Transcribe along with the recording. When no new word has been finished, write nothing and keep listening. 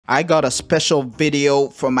I got a special video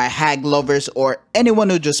for my hag lovers or anyone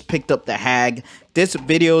who just picked up the hag. This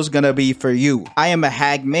video is gonna be for you. I am a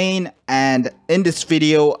hag main, and in this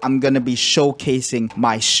video I'm gonna be showcasing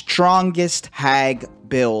my strongest hag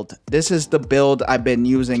build. This is the build I've been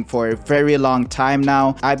using for a very long time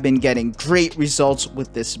now. I've been getting great results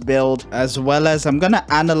with this build, as well as I'm gonna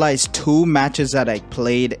analyze 2 matches that I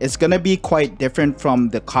played. It's gonna be quite different from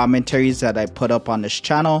the commentaries that I put up on this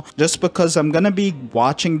channel, just because I'm gonna be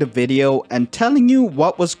watching the video and telling you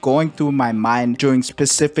what was going through my mind during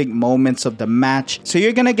specific moments of the match. So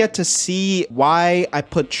you're gonna get to see why I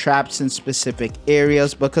put traps in specific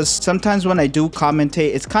areas, because sometimes when I do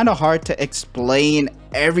commentate, it's kind of hard to explain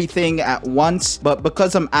everything at once, but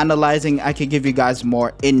because I'm analyzing, I can give you guys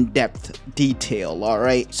more in-depth detail. All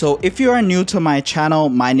right, so if you are new to my channel,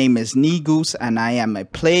 my name is Negoose and I am a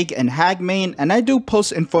plague and hag main, and I do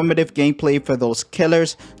post informative gameplay for those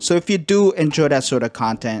killers. So if you do enjoy that sort of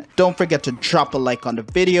content, don't forget to drop a like on the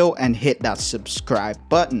video and hit that subscribe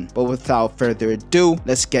button. But without further ado,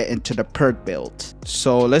 let's get into the perk build.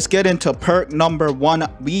 So let's get into perk number 1.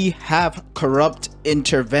 We have corrupt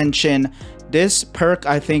intervention. This perk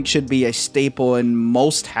I think should be a staple in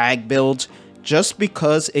most hag builds, just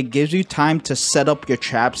because it gives you time to set up your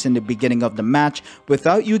traps in the beginning of the match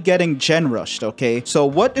without you getting gen rushed. Okay, so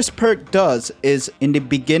what this perk does is, in the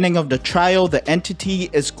beginning of the trial, the entity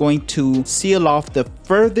is going to seal off the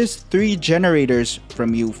furthest 3 generators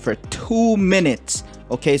from you for 2 minutes.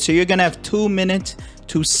 Okay, so you're gonna have 2 minutes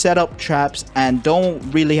to set up traps and don't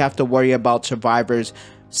really have to worry about survivors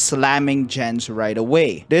slamming gens right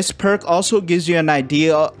away. This perk also gives you an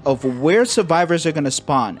idea of where survivors are going to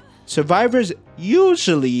spawn. Survivors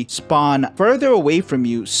usually spawn further away from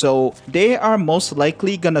you, so they are most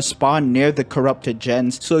likely going to spawn near the corrupted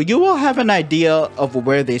gens, so you will have an idea of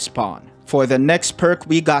where they spawn. For the next perk,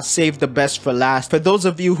 we got Save the Best for last. For those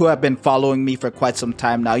of you who have been following me for quite some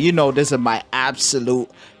time now, you know this is my absolute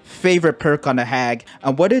favorite perk on the hag,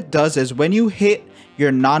 and what it does is, when you hit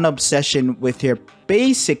your non-obsession with your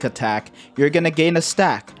basic attack, you're gonna gain a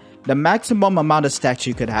stack. The maximum amount of stacks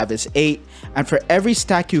you could have is 8, and for every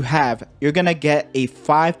stack you have, you're gonna get a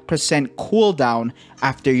 5% cooldown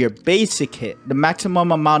after your basic hit. The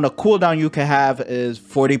maximum amount of cooldown you can have is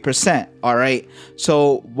 40%. All right,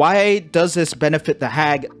 so why does this benefit the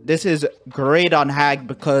hag? This is great on hag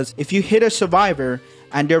because if you hit a survivor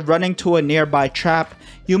and they're running to a nearby trap,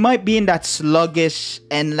 you might be in that sluggish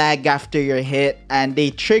end lag after your hit, and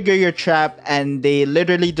they trigger your trap and they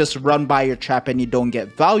literally just run by your trap and you don't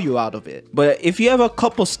get value out of it. But if you have a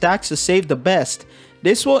couple stacks to save the best,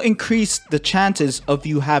 this will increase the chances of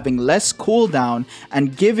you having less cooldown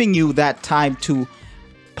and giving you that time to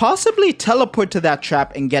possibly teleport to that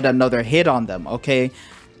trap and get another hit on them. Okay,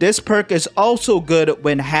 this perk is also good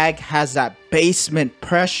when hag has that basement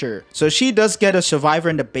pressure. So she does get a survivor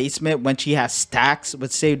in the basement when she has stacks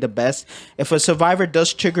with Save the Best. If a survivor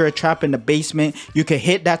does trigger a trap in the basement, you can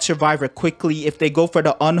hit that survivor quickly. If they go for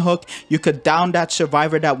the unhook, you could down that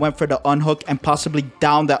survivor that went for the unhook and possibly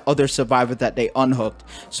down that other survivor that they unhooked.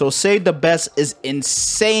 So Save the Best is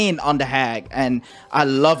insane on the hag, and I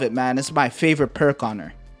love it, man. It's my favorite perk on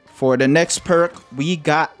her. For the next perk, we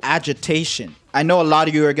got Agitation. I know a lot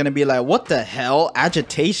of you are going to be like, what the hell?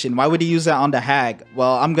 Agitation? Why would he use that on the hag?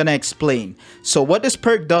 Well, I'm going to explain. So what this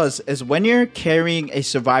perk does is, when you're carrying a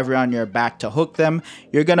survivor on your back to hook them,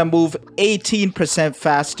 you're going to move 18%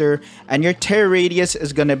 faster, and your tear radius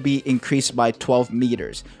is going to be increased by 12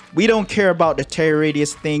 meters. We don't care about the tear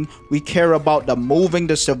radius thing. We care about the moving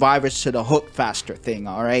the survivors to the hook faster thing.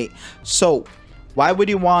 All right. So why would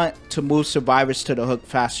you want to move survivors to the hook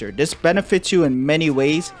faster? This benefits you in many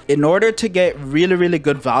ways. In order to get really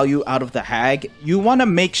good value out of the hag, you want to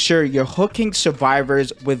make sure you're hooking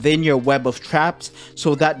survivors within your web of traps,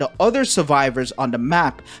 so that the other survivors on the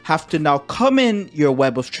map have to now come in your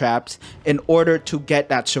web of traps in order to get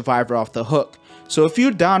that survivor off the hook. So if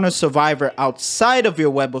you down a survivor outside of your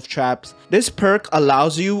web of traps, this perk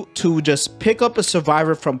allows you to just pick up a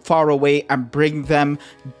survivor from far away and bring them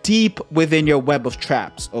deep within your web of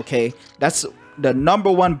traps. Okay, that's the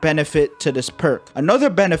 #1 benefit to this perk. Another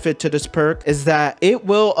benefit to this perk is that it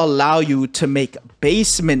will allow you to make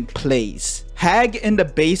basement plays. Hag in the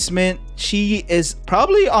basement, she is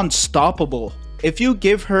probably unstoppable. If you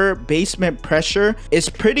give her basement pressure, it's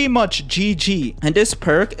pretty much GG. And this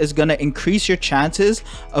perk is going to increase your chances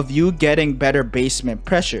of you getting better basement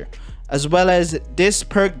pressure. As well as, this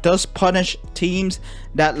perk does punish teams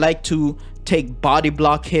that like to take body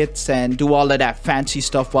block hits and do all of that fancy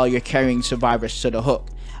stuff while you're carrying survivors to the hook.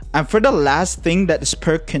 And for the last thing that this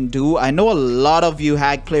perk can do, I know a lot of you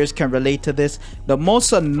hag players can relate to this. The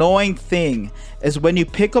most annoying thing is when you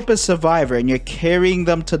pick up a survivor and you're carrying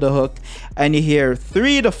them to the hook and you hear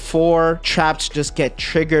 3 to 4 traps just get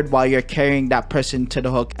triggered while you're carrying that person to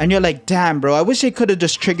the hook. And you're like, damn bro, I wish I could have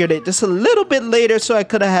just triggered it just a little bit later so I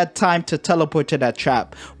could have had time to teleport to that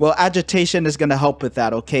trap. Well, agitation is going to help with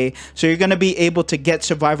that, okay? So you're going to be able to get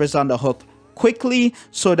survivors on the hook quickly,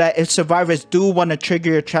 so that if survivors do want to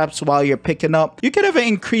trigger your traps while you're picking up, you can have an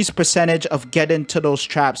increased percentage of getting to those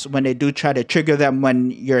traps when they do try to trigger them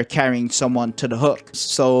when you're carrying someone to the hook.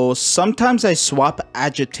 So sometimes I swap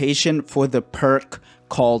agitation for the perk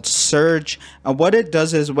called Surge, and what it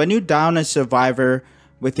does is when you down a survivor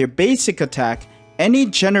with your basic attack, any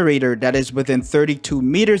generator that is within 32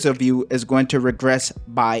 meters of you is going to regress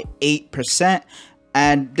by 8%.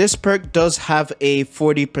 And this perk does have a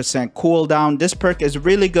 40% cooldown. This perk is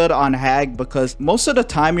really good on hag because most of the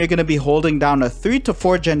time you're going to be holding down a 3 to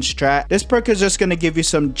 4 gen strat. This perk is just going to give you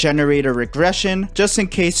some generator regression just in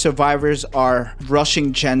case survivors are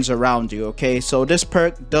rushing gens around you, okay? So this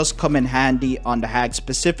perk does come in handy on the hag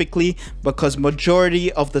specifically because majority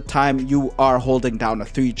of the time you are holding down a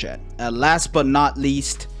 3 gen. And last but not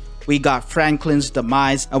least, we got Franklin's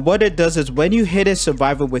Demise, and what it does is when you hit a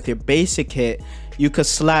survivor with your basic hit, you could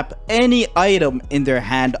slap any item in their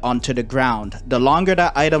hand onto the ground. The longer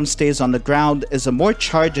that item stays on the ground is the more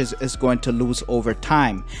charges it's going to lose over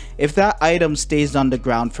time. If that item stays on the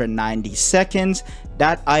ground for 90 seconds,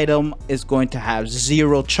 that item is going to have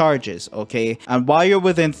 0 charges, okay? And while you're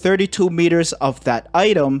within 32 meters of that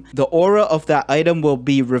item, the aura of that item will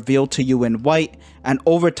be revealed to you in white, and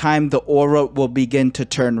over time the aura will begin to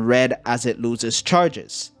turn red as it loses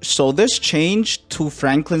charges. So this change to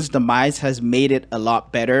Franklin's Demise has made it a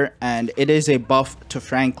lot better, and it is a buff to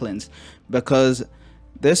Franklin's because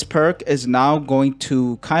this perk is now going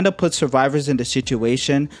to kind of put survivors in the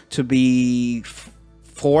situation to be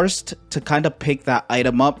forced to kind of pick that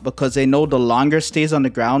item up because they know the longer it stays on the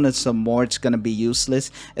ground and some more it's going to be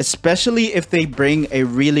useless, especially if they bring a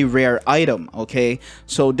really rare item, okay?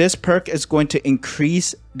 So this perk is going to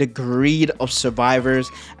increase the greed of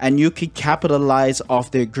survivors, and you can capitalize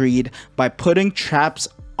off their greed by putting traps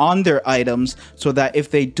on their items so that if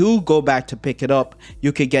they do go back to pick it up,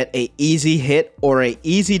 you could get a easy hit or a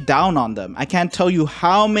easy down on them. I can't tell you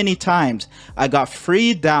how many times I got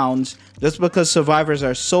free downs just because survivors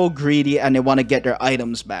are so greedy and they want to get their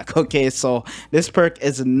items back, okay? So this perk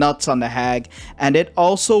is nuts on the hag, and it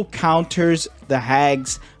also counters the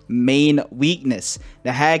hag's main weakness.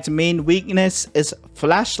 The hag's main weakness is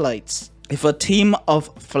flashlights. If a team of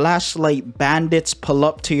flashlight bandits pull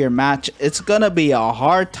up to your match, it's gonna be a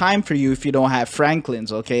hard time for you if you don't have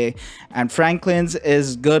Franklin's, okay? And Franklin's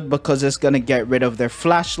is good because it's gonna get rid of their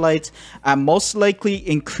flashlights and most likely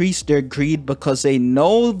increase their greed because they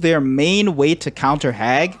know their main way to counter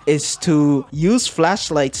hag is to use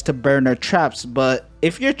flashlights to burn their traps. But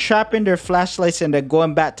if you're trapping their flashlights and they're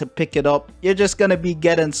going back to pick it up, you're just gonna be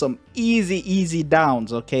getting some easy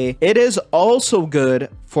downs, okay? It is also good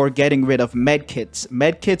for getting rid of medkits.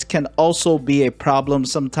 Medkits can also be a problem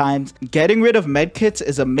sometimes. Getting rid of medkits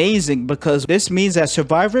is amazing because this means that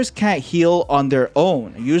survivors can't heal on their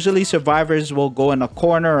own. Usually survivors will go in a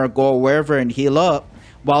corner or go wherever and heal up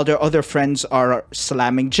while their other friends are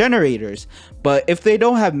slamming generators. But if they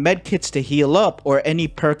don't have medkits to heal up or any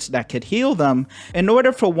perks that could heal them, in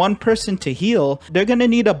order for one person to heal, they're gonna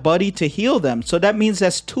need a buddy to heal them. So that means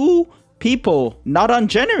that's 2 people not on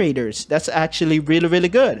generators. That's actually really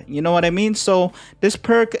good. You know what I mean? So this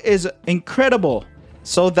perk is incredible.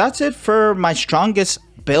 So that's it for my strongest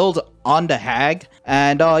build on the hag.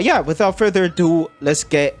 And yeah, without further ado, let's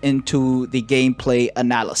get into the gameplay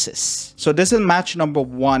analysis. So this is match number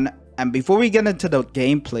 1. And before we get into the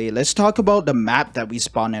gameplay, let's talk about the map that we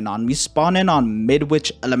spawn in on. We spawn in on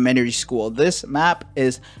Midwich Elementary School. This map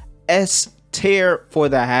is S tier for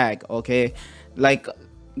the hag, okay? Like,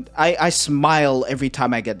 I smile every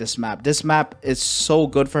time I get this map. This map is so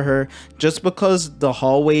good for her just because the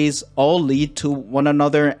hallways all lead to one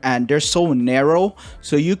another and they're so narrow,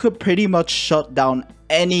 so you could pretty much shut down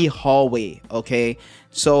any hallway, okay?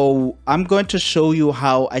 So I'm going to show you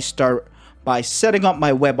how I start by setting up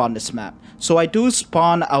my web on this map. So I do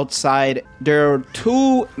spawn outside. There are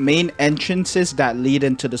 2 main entrances that lead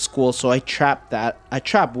into the school, so I trap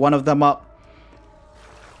one of them up.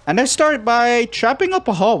 And I start by trapping up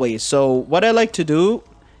a hallway. So what I like to do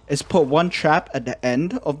is put one trap at the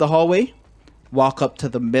end of the hallway, walk up to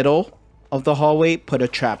the middle of the hallway, put a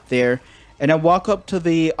trap there, and then walk up to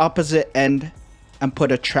the opposite end and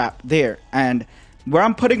put a trap there. And Where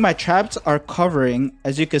I'm putting my traps are covering,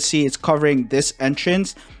 as you can see, it's covering this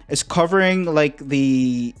entrance. It's covering like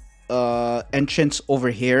the entrance over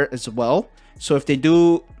here as well. So if they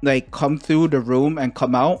do like come through the room and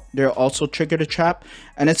come out, they'll also trigger the trap.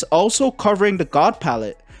 And it's also covering the God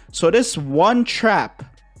pallet. So this one trap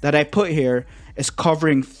that I put here is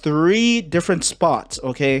covering 3 different spots,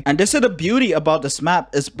 okay? And this is the beauty about this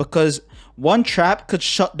map, is because one trap could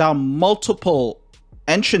shut down multiple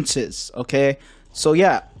entrances, okay? So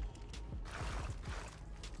yeah,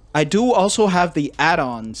 I do also have the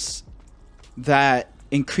add-ons that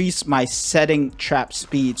increase my setting trap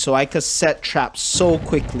speed, so I could set traps so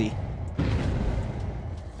quickly.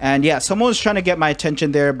 And yeah, someone was trying to get my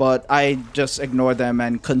attention there, but I just ignored them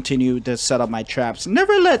and continued to set up my traps.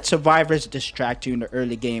 Never let survivors distract you in the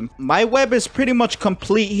early game. My web is pretty much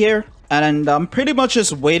complete here, and I'm pretty much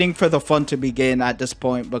just waiting for the fun to begin at this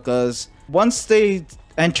point, because once they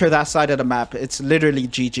enter that side of the map, it's literally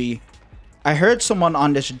GG. I heard someone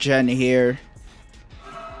on this gen here.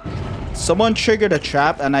 Someone triggered a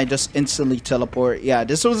trap and I just instantly teleport. Yeah,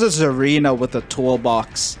 this was a Zarina with a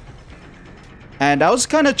toolbox. And I was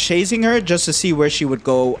kind of chasing her just to see where she would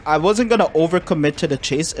go. I wasn't going to overcommit to the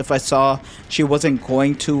chase if I saw she wasn't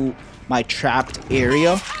going to my trapped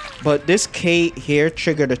area. But this Kate here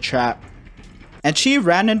triggered a trap. And she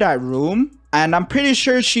ran in that room. And I'm pretty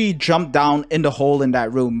sure she jumped down in the hole in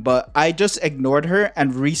that room. But I just ignored her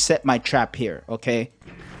and reset my trap here, okay?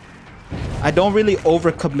 I don't really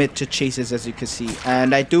overcommit to chases, as you can see.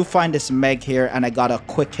 And I do find this Meg here, and I got a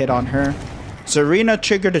quick hit on her. Zarina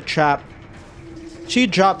triggered a trap. She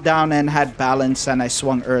dropped down and had balance, and I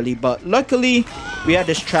swung early. But luckily, we had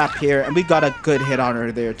this trap here, and we got a good hit on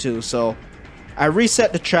her there too. So I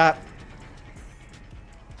reset the trap.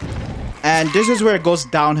 And this is where it goes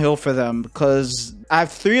downhill for them, because I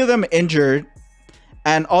have 3 of them injured.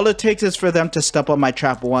 And all it takes is for them to step on my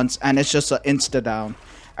trap once, and it's just an insta down.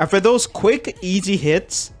 And for those quick, easy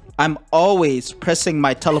hits, I'm always pressing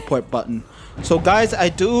my teleport button. So guys, I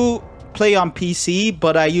do play on PC,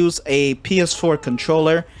 but I use a PS4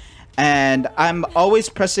 controller. And I'm always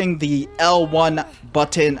pressing the L1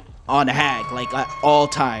 button on Hag, like at all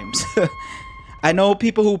times. I know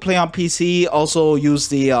people who play on PC also use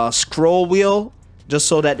the scroll wheel, just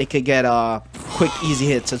so that they can get quick, easy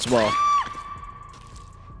hits as well.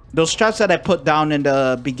 Those traps that I put down in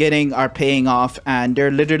the beginning are paying off, and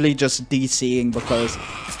they're literally just DCing because,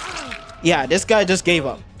 yeah, this guy just gave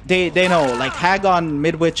up. They know, like, Hag on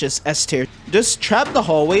Midwich is S tier. Just trap the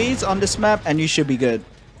hallways on this map and you should be good.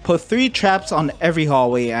 Put 3 traps on every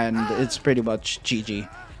hallway and it's pretty much GG.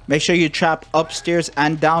 Make sure you trap upstairs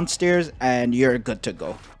and downstairs and you're good to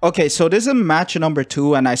go. Okay, so this is match number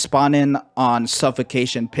 2 and I spawn in on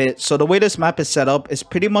Suffocation Pit. So the way this map is set up is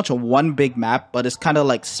pretty much one big map, but it's kind of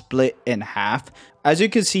like split in half. As you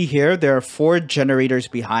can see here, there are 4 generators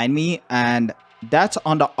behind me and that's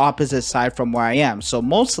on the opposite side from where I am. So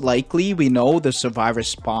most likely we know the survivors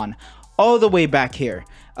spawn all the way back here.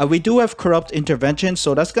 We do have corrupt intervention,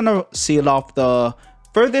 so that's gonna seal off the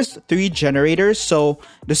furthest 3 generators, so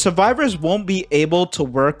the survivors won't be able to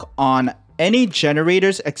work on any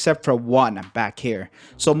generators except for 1 back here.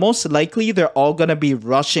 So most likely they're all gonna be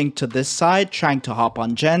rushing to this side trying to hop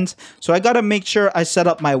on gens. So I gotta make sure I set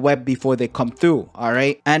up my web before they come through. All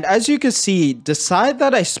right, and as you can see, the side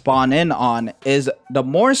that I spawn in on is the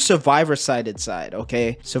more survivor sided side.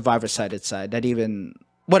 Okay, survivor sided side, that even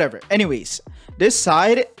whatever. Anyways, this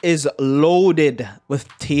side is loaded with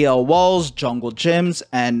TL walls, jungle gyms,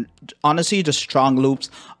 and honestly just strong loops.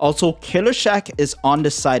 Also, Killer Shack is on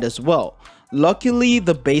this side as well. Luckily,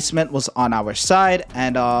 the basement was on our side,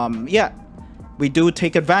 and yeah, we do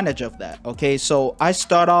take advantage of that. Okay, so I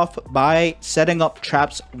start off by setting up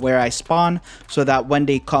traps where I spawn so that when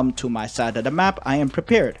they come to my side of the map, I am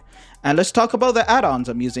prepared. And let's talk about the add-ons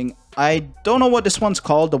I'm using. I don't know what this one's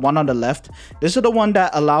called, the one on the left. This is the one that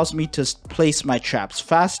allows me to place my traps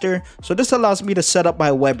faster. So this allows me to set up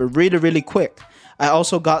my web really quick. I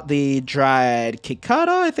also got the Dried Kikata,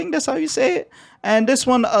 I think that's how you say it. And this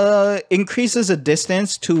one increases the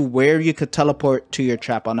distance to where you could teleport to your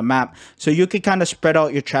trap on the map. So you could kind of spread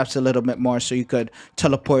out your traps a little bit more so you could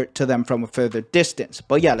teleport to them from a further distance.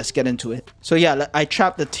 But yeah, let's get into it. So yeah, I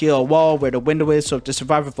trapped the TL wall where the window is. So if the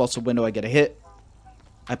survivor falls to window, I get a hit.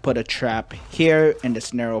 I put a trap here in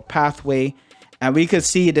this narrow pathway. And we could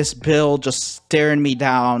see this build just staring me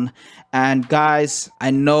down. And guys,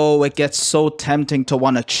 I know it gets so tempting to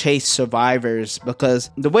want to chase survivors because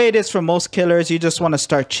the way it is for most killers, you just want to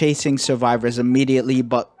start chasing survivors immediately.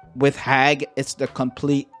 But with Hag, it's the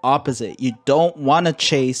complete opposite. You don't want to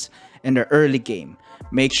chase in the early game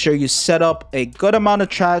make sure you set up a good amount of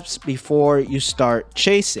traps before you start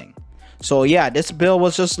chasing. So yeah, this Bill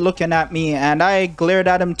was just looking at me and I glared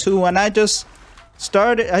at him too, and I just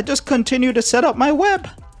continued to set up my web.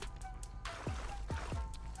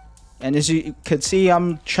 And as you can see,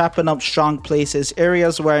 I'm trapping up strong places,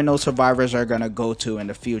 areas where I know survivors are gonna go to in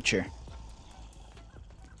the future.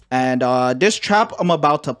 And this trap I'm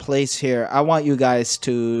about to place here, I want you guys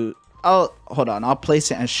to, hold on, I'll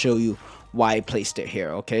place it and show you why I placed it here.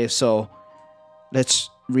 Okay, so let's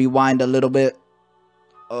rewind a little bit.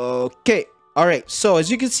 Okay, all right, so as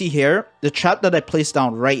you can see here, the trap that I placed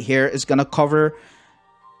down right here is gonna cover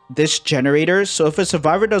this generator. So if a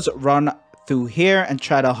survivor does run through here and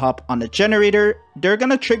try to hop on the generator, they're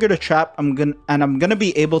gonna trigger the trap. I'm gonna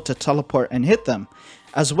be able to teleport and hit them,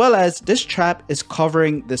 as well as this trap is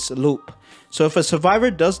covering this loop. So if a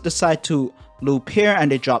survivor does decide to loop here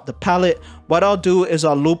and they drop the pallet, what I'll do is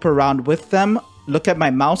I'll loop around with them. Look at my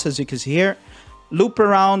mouse, as you can see here, loop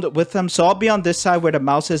around with them. So I'll be on this side where the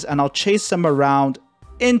mouse is, and I'll chase them around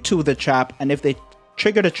into the trap, and if they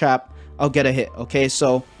trigger the trap, I'll get a hit. Okay,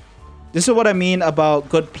 so this is what I mean about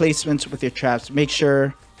good placements with your traps. Make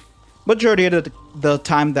sure majority of the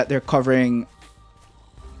time that they're covering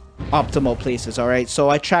optimal places. All right, so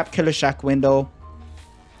I trapped Killer Shack window.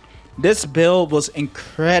 This build was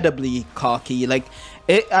incredibly cocky. Like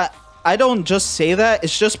it, I don't just say that,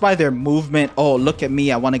 it's just by their movement. Oh, look at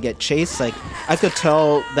me, I want to get chased. Like I could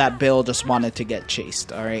tell that Bill just wanted to get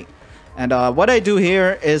chased. All right, and what I do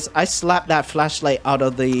here is I slap that flashlight out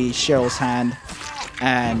of the Cheryl's hand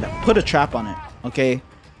and put a trap on it. Okay,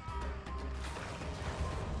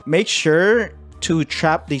 make sure to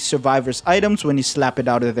trap the survivor's items when you slap it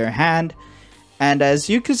out of their hand. And as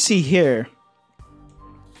you can see here,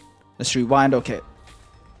 let's rewind. Okay,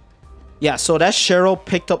 yeah, so that Cheryl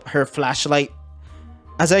picked up her flashlight.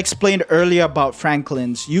 As I explained earlier about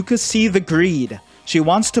Franklin's, you could see the greed. She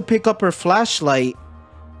wants to pick up her flashlight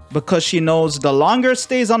because she knows the longer it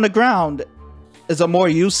stays on the ground is the more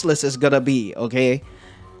useless it's gonna be. Okay,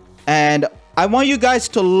 and I want you guys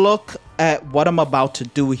to look at what I'm about to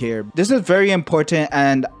do here. This is very important,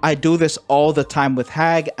 and I do this all the time with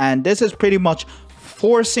Hag, and this is pretty much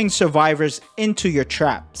forcing survivors into your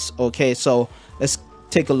traps. Okay, so let's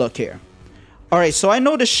take a look here. All right, so I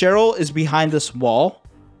know the Cheryl is behind this wall.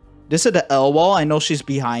 This is the L wall. I know she's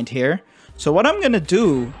behind here. So what I'm gonna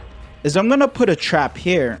do is I'm gonna put a trap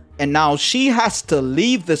here, and now she has to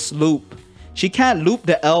leave this loop. She can't loop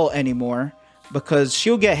the L anymore because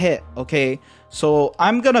she'll get hit. Okay, so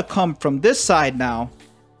I'm gonna come from this side now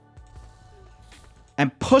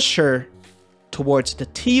and push her towards the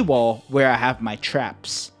T wall where I have my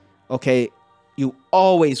traps. Okay, you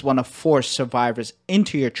always want to force survivors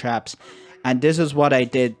into your traps, and this is what I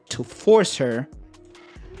did to force her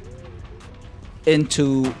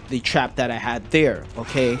into the trap that I had there.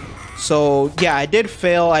 Okay, so yeah, I did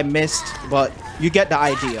fail, I missed, but you get the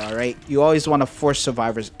idea. All right, you always want to force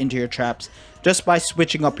survivors into your traps just by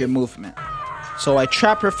switching up your movement. So I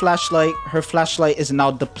trap her flashlight. Her flashlight is now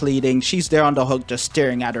depleting. She's there on the hook just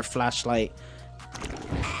staring at her flashlight.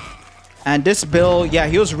 And this Bill, yeah,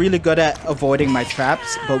 he was really good at avoiding my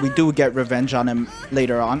traps, but we do get revenge on him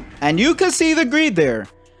later on. And you can see the greed there.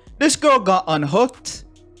 This girl got unhooked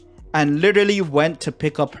and literally went to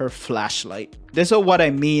pick up her flashlight. This is what I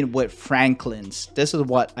mean with Franklin's. This is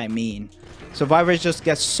what I mean. Survivors just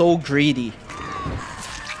get so greedy.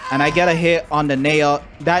 And I get a hit on the nail.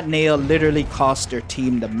 That nail literally cost their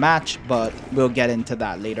team the match, but we'll get into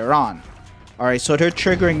that later on. Alright, so they're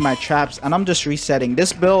triggering my traps, and I'm just resetting.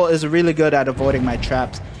 This Bill is really good at avoiding my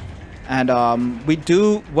traps. And we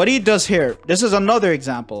do what he does here. This is another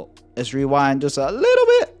example. Let's rewind just a little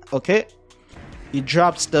bit. Okay. He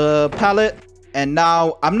drops the pallet, and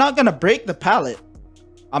now I'm not gonna break the pallet.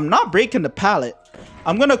 I'm not breaking the pallet.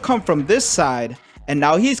 I'm gonna come from this side, and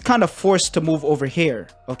now he's kind of forced to move over here.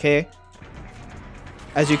 Okay,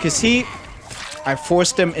 as you can see, I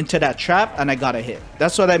forced him into that trap and I got a hit.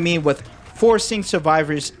 That's what I mean with forcing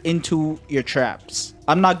survivors into your traps.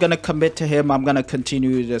 I'm not gonna commit to him. I'm gonna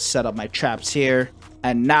continue to set up my traps here.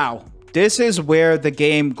 And now this is where the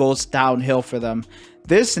game goes downhill for them.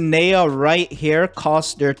 This Naya right here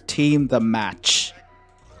cost their team the match.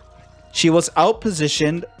 She was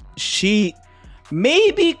outpositioned. She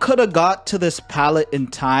maybe could have got to this pallet in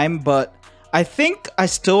time, but I think I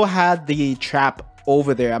still had the trap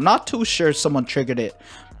over there. I'm not too sure someone triggered it,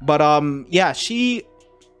 but yeah, she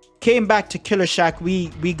came back to Killer Shack. We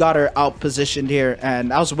got her out positioned here,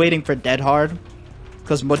 and I was waiting for Dead Hard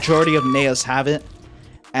because majority of Nayas have it.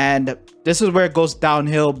 And this is where it goes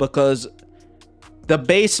downhill because the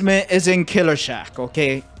basement is in Killer Shack.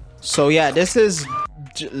 Okay, so yeah, this is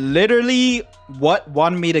literally what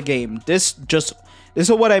won me the game. This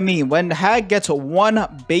is what I mean. When Hag gets a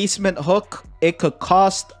one basement hook, it could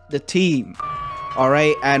cost the team. All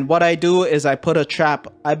right, and what I do is I put a trap.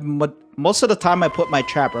 Most of the time I put my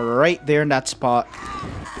trap right there in that spot.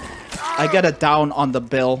 I get a down on the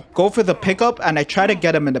bill, go for the pickup, and I try to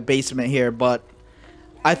get him in the basement here, but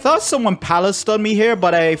I thought someone pallet stunned me here,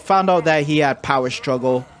 but I found out that he had power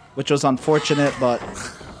struggle, which was unfortunate, but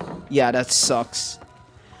yeah, that sucks.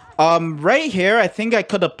 Right here, I think I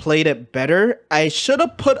could have played it better. I should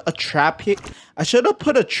have put a trap here. I should have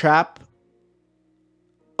put a trap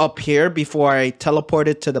up here before I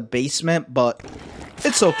teleported to the basement, but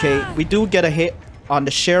it's okay. We do get a hit on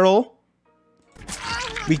the Cheryl.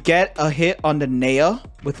 We get a hit on the Naya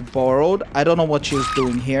with borrowed. I don't know what she was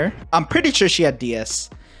doing here. I'm pretty sure she had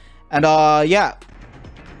DS. And yeah,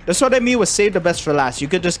 that's what I mean with save the best for last. You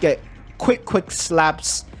could just get quick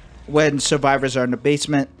slaps when survivors are in the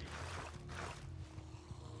basement.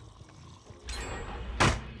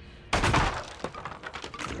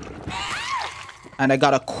 And I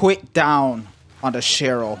got a quick down on the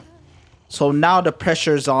Cheryl. So now the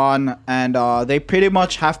pressure's on, and they pretty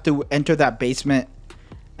much have to enter that basement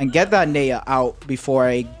and get that Naya out before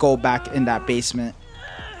I go back in that basement.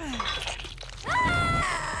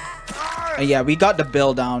 And yeah, we got the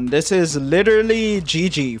bill down. This is literally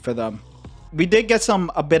GG for them. We did get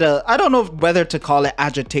a bit of, I don't know whether to call it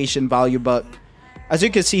agitation value, but as you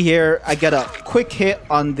can see here, I get a quick hit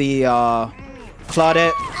on the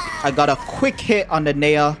Claudette. I got a quick hit on the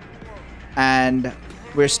Naya, and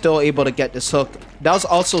we're still able to get this hook. That was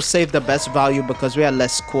also saved the best value because we had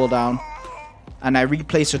less cooldown. And I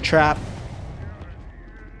replace a trap.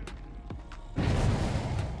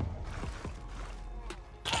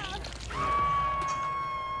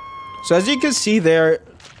 So as you can see there,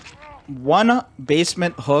 one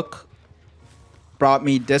basement hook brought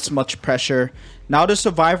me this much pressure. Now the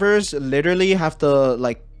survivors literally have to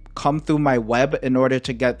like come through my web in order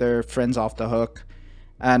to get their friends off the hook.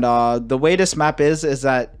 And the way this map is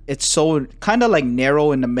that it's so kind of like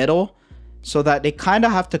narrow in the middle, so that they kind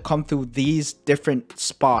of have to come through these different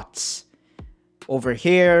spots over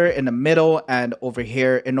here in the middle and over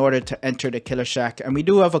here in order to enter the killer shack. And we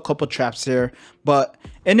do have a couple traps here, but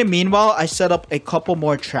in the meanwhile, I set up a couple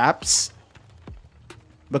more traps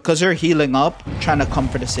because they're healing up, trying to come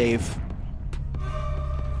for the save.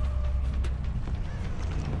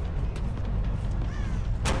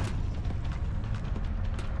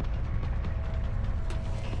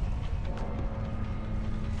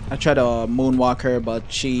 I tried to moonwalk her,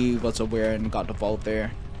 but she was aware and got the vault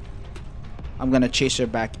there. I'm gonna chase her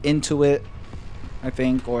back into it, I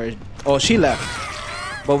think, or oh, she left.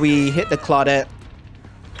 But we hit the Claudette,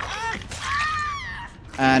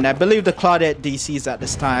 and I believe the Claudette DCs at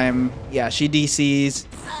this time. Yeah, she DCs.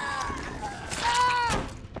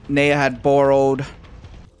 Naya had borrowed.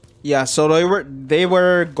 Yeah, so they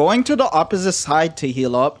were going to the opposite side to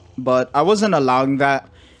heal up, but I wasn't allowing that.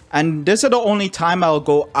 And this is the only time I'll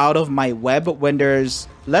go out of my web when there's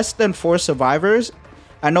less than 4 survivors.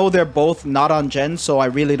 I know they're both not on gen, so I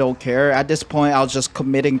really don't care. At this point, I was just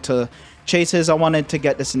committing to chases. I wanted to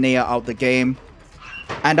get this Naya out the game.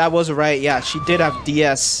 And I was right. Yeah, she did have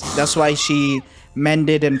DS. That's why she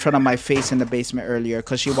mended in front of my face in the basement earlier,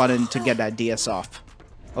 because she wanted to get that DS off.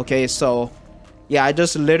 Okay, so yeah, I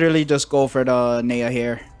just literally just go for the Naya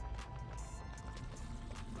here.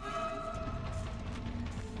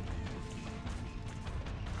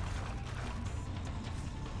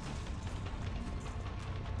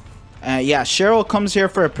 Yeah, Cheryl comes here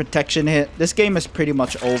for a protection hit. This game is pretty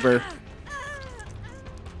much over.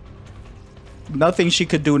 Nothing she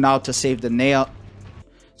could do now to save the Naya.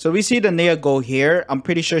 So we see the Naya go here. I'm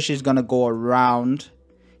pretty sure she's gonna go around.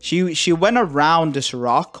 She went around this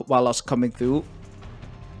rock while I was coming through.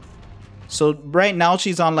 So right now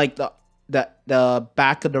she's on like the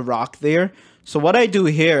back of the rock there. So what I do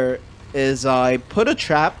here is I put a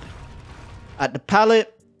trap at the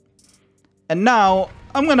pallet, and now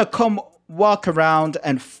I'm gonna come walk around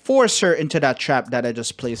and force her into that trap that I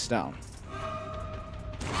just placed down.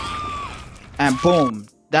 And boom.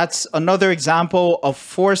 That's another example of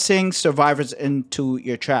forcing survivors into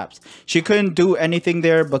your traps. She couldn't do anything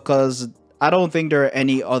there because I don't think there are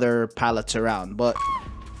any other pallets around, but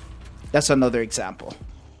that's another example.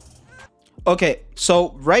 Okay,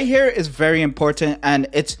 so right here is very important, and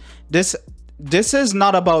it's this is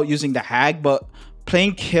not about using the hag, but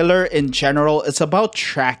playing killer in general. It's about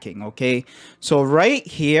tracking, okay? So right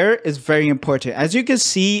here is very important. As you can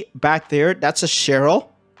see back there, that's a Cheryl.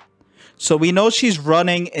 So we know she's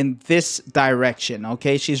running in this direction,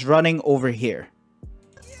 okay? She's running over here.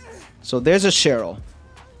 So there's a Cheryl.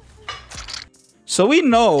 So we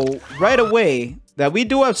know right away that we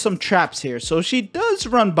do have some traps here. So she does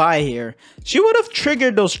run by here. She would have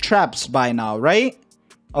triggered those traps by now, right?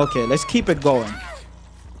 Okay, let's keep it going.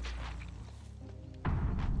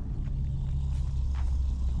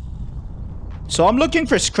 So I'm looking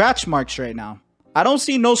for scratch marks right now. I don't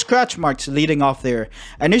see no scratch marks leading off there.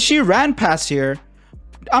 And if she ran past here,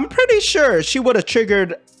 I'm pretty sure she would have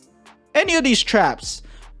triggered any of these traps.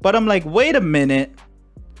 But I'm like, wait a minute.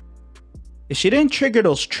 If she didn't trigger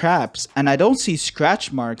those traps and I don't see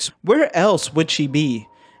scratch marks, where else would she be?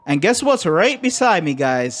 And guess what's right beside me,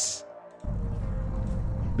 guys?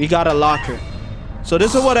 We got a locker. So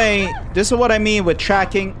this is what I mean with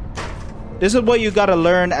tracking. This is what you gotta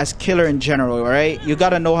learn as killer in general, right? You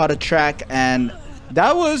gotta know how to track, and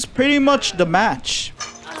that was pretty much the match.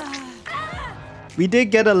 We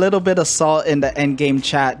did get a little bit of salt in the endgame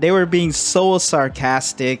chat. They were being so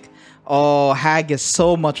sarcastic. Oh, Hag is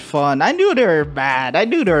so much fun. I knew they were bad.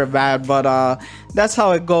 But that's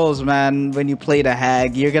how it goes, man. When you play the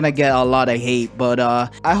Hag, you're gonna get a lot of hate. But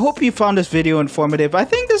I hope you found this video informative. I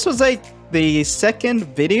think this was like the second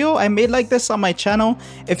video I made like this on my channel.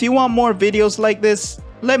 If you want more videos like this,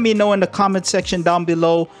 let me know in the comment section down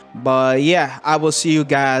below. But yeah, I will see you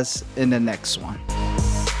guys in the next one.